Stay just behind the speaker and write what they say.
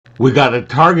We got a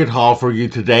Target haul for you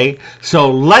today, so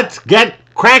let's get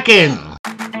cracking!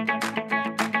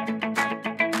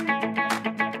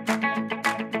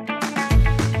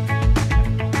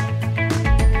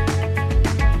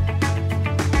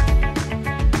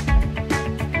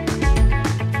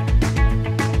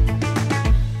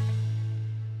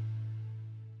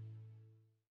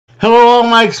 Hello all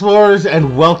my explorers,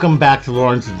 and welcome back to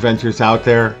Loren's Adventures Out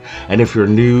There. And if you're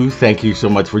new, thank you so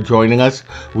much for joining us.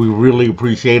 We really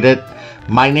appreciate it.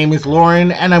 My name is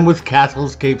Loren, and I'm with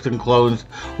Castles, Capes, and Clones,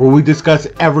 where we discuss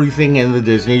everything in the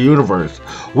Disney universe.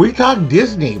 We talk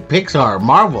Disney, Pixar,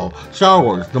 Marvel, Star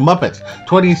Wars, The Muppets,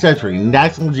 20th Century,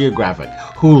 National Geographic,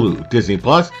 Hulu, Disney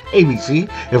Plus, ABC.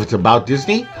 If it's about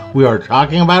Disney, we are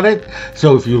talking about it.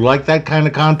 So if you like that kind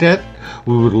of content,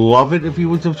 we would love it if you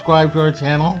would subscribe to our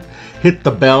channel, hit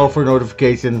the bell for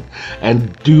notification,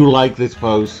 and do like this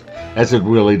post, as it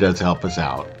really does help us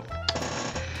out.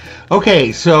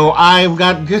 Okay, so I've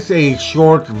got just a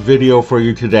short video for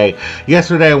you today.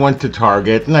 Yesterday I went to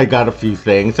Target and I got a few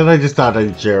things, and I just thought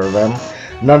I'd share them.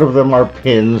 None of them are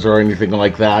pins or anything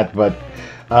like that, but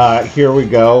here we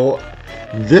go.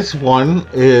 This one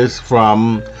is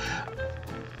from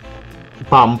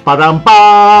Bum ba dum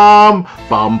bum,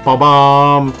 bum ba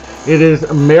bum. It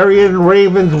is Marion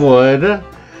Ravenswood.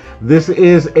 This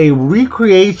is a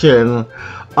recreation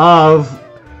of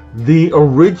the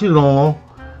original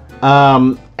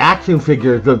action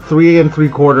figures, the 3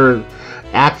 3/4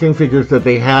 action figures that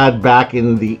they had back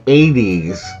in the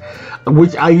 80s,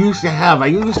 which I used to have. I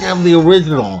used to have the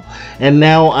original, and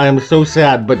now I'm so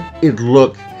sad, but it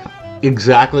looked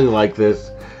exactly like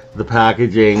this. The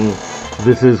packaging.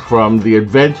 This is from The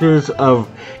Adventures of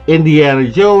Indiana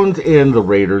Jones and the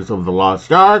Raiders of the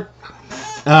Lost Ark.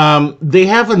 They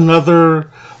have another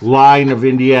line of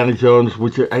Indiana Jones,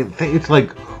 which I think it's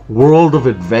like World of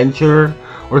Adventure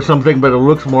or something, but it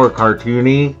looks more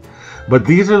cartoony. But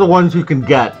these are the ones you can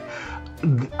get.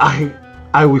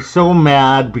 I was so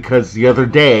mad because the other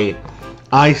day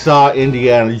I saw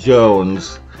Indiana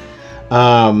Jones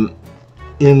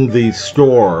in the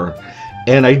store,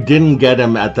 and I didn't get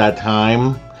him at that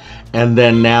time, and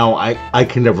then now I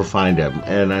can never find him,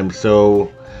 and I'm so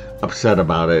upset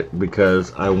about it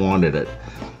because I wanted it.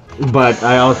 But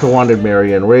I also wanted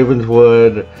Marion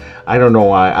Ravenswood. I don't know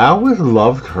why. I always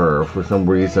loved her for some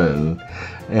reason,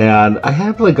 and I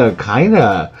had like a kind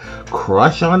of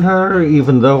crush on her,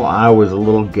 even though I was a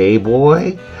little gay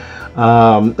boy.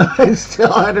 I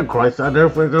still had a crush on her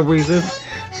for some reason.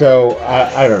 So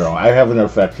I don't know. I have an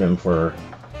affection for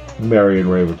Marion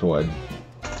Ravenswood.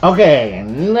 Okay,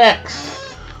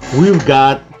 next we've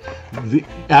got the,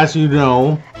 as you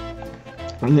know,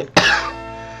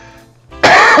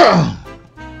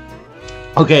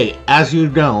 okay, as you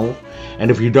know,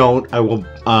 and if you don't, I will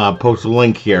post a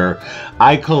link here.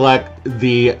 I collect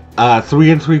the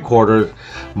 3 3/4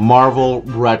 Marvel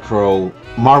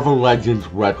Legends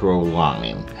Retro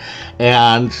line,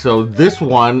 and so this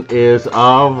one is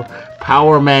of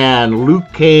Power Man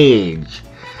Luke Cage.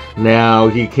 Now,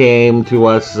 he came to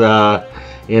us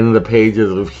in the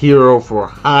pages of Hero for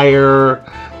Hire,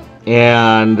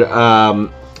 and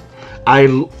I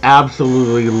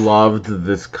absolutely loved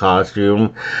this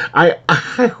costume. I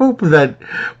hope that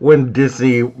when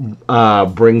Disney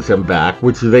brings him back,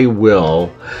 which they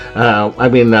will,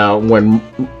 when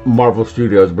Marvel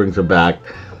Studios brings him back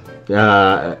in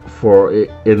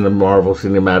the Marvel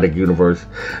Cinematic Universe,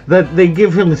 that they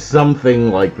give him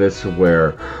something like this to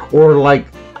wear, or like,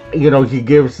 you know,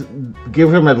 give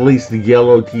him at least the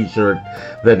yellow t-shirt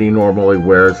that he normally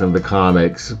wears in the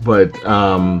comics. But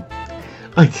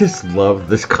I just love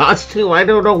this costume. I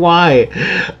don't know why.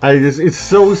 It's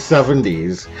so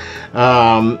 70s.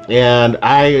 And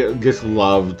I just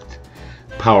loved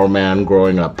Power Man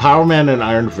growing up. Power Man and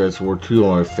Iron Fist were two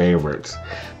of my favorites.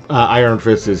 Iron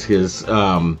Fist is his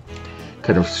kind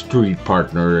of street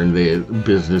partner and the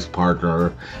business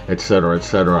partner, etc.,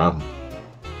 etc.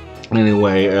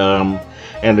 Anyway,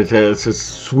 and it has a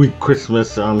Sweet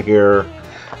Christmas on here.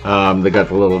 They got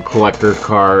the little collector's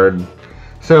card.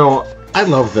 So I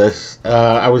love this.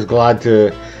 I was glad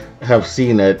to have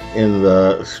seen it in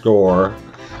the store.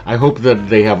 I hope that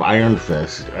they have Iron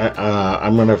Fist.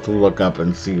 I'm going to have to look up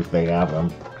and see if they have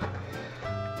them.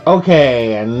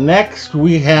 Okay, and next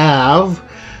we have,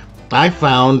 I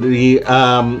found the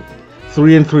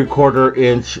 3 3/4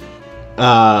 inch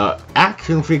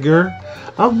action figure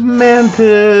of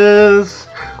Mantis,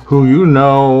 who you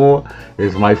know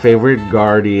is my favorite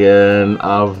guardian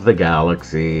of the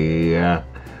galaxy.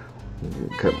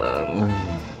 Come on.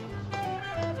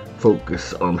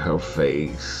 Focus on her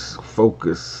face.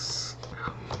 Focus.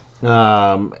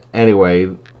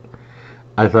 Anyway,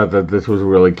 I thought that this was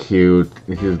really cute.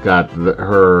 She's got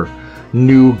her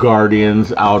new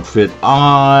Guardians outfit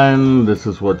on. This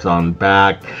is what's on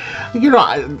back. You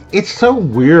know, it's so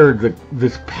weird,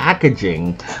 this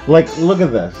packaging. Like, look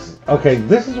at this. Okay,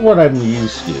 this is what I'm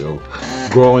used to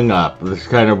growing up. This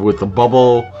kind of with the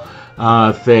bubble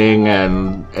thing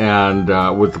and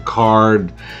with the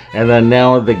card. And then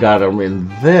now they got them in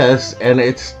this, and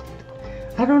it's...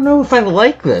 I don't know if I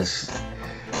like this.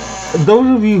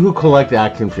 Those of you who collect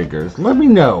action figures, let me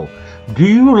know. Do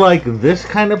you like this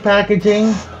kind of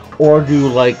packaging, or do you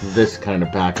like this kind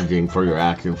of packaging for your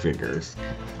action figures?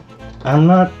 I'm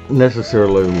not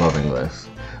necessarily loving this,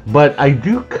 but I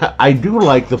do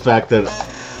like the fact that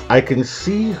I can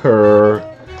see her,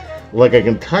 like I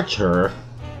can touch her,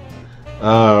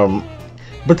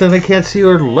 but then I can't see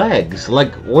her legs.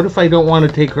 Like, what if I don't want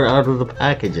to take her out of the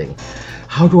packaging?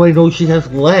 How do I know she has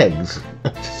legs?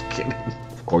 I'm just kidding.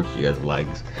 Of course she has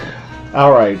legs.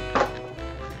 All right.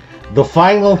 The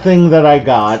final thing that I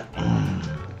got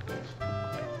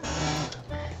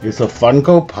is a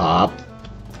Funko Pop,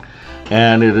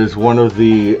 and it is one of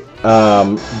the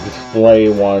display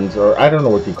ones, or I don't know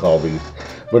what you call these,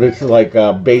 but it's like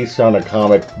based on a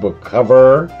comic book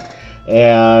cover,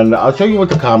 and I'll show you what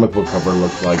the comic book cover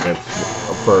looks like at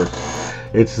first.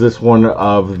 It's this one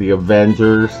of the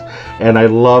Avengers, and I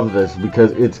love this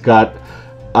because it's got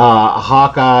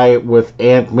Hawkeye with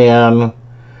Ant-Man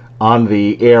on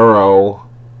the arrow,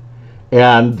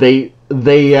 and they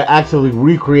actually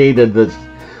recreated this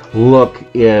look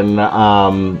in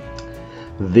the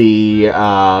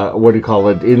what do you call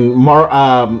it, in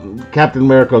Captain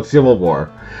America Civil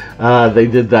War. They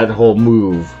did that whole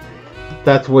move.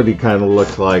 That's what he kind of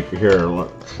looks like here.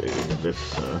 Let's see,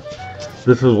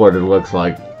 this is what it looks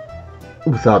like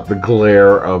without the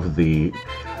glare of the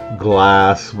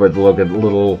glass, but look at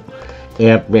little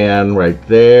Ant-Man right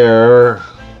there.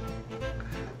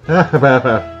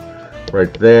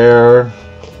 Right there.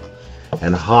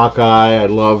 And Hawkeye. I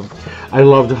loved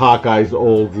Hawkeye's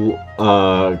old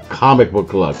comic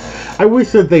book look. I wish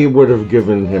that they would have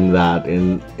given him that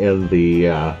in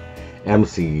the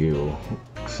MCU.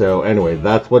 So anyway,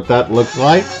 that's what that looks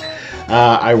like.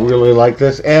 I really like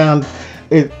this, and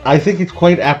I think it's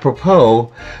quite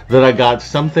apropos that I got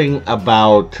something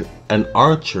about an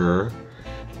archer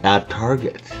at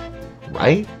Target,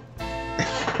 right?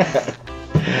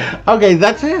 Okay,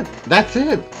 that's it.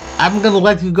 I'm going to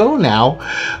let you go now.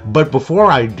 But before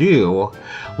I do,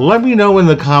 let me know in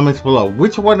the comments below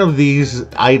which one of these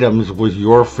items was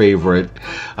your favorite.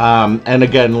 And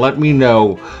again, let me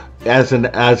know as an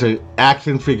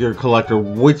action figure collector,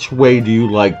 which way do you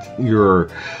like your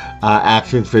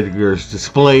action figures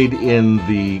displayed in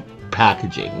the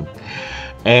packaging.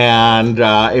 And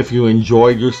if you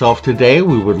enjoyed yourself today,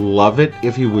 we would love it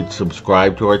if you would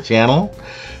subscribe to our channel,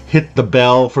 hit the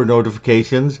bell for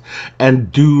notifications, and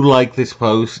do like this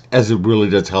post, as it really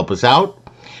does help us out.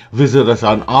 Visit us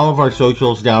on all of our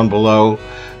socials down below.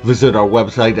 Visit our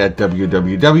website at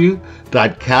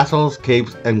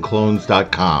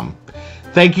www.castlescapesandclones.com.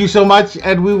 Thank you so much,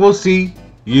 and we will see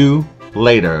you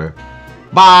later.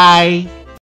 Bye!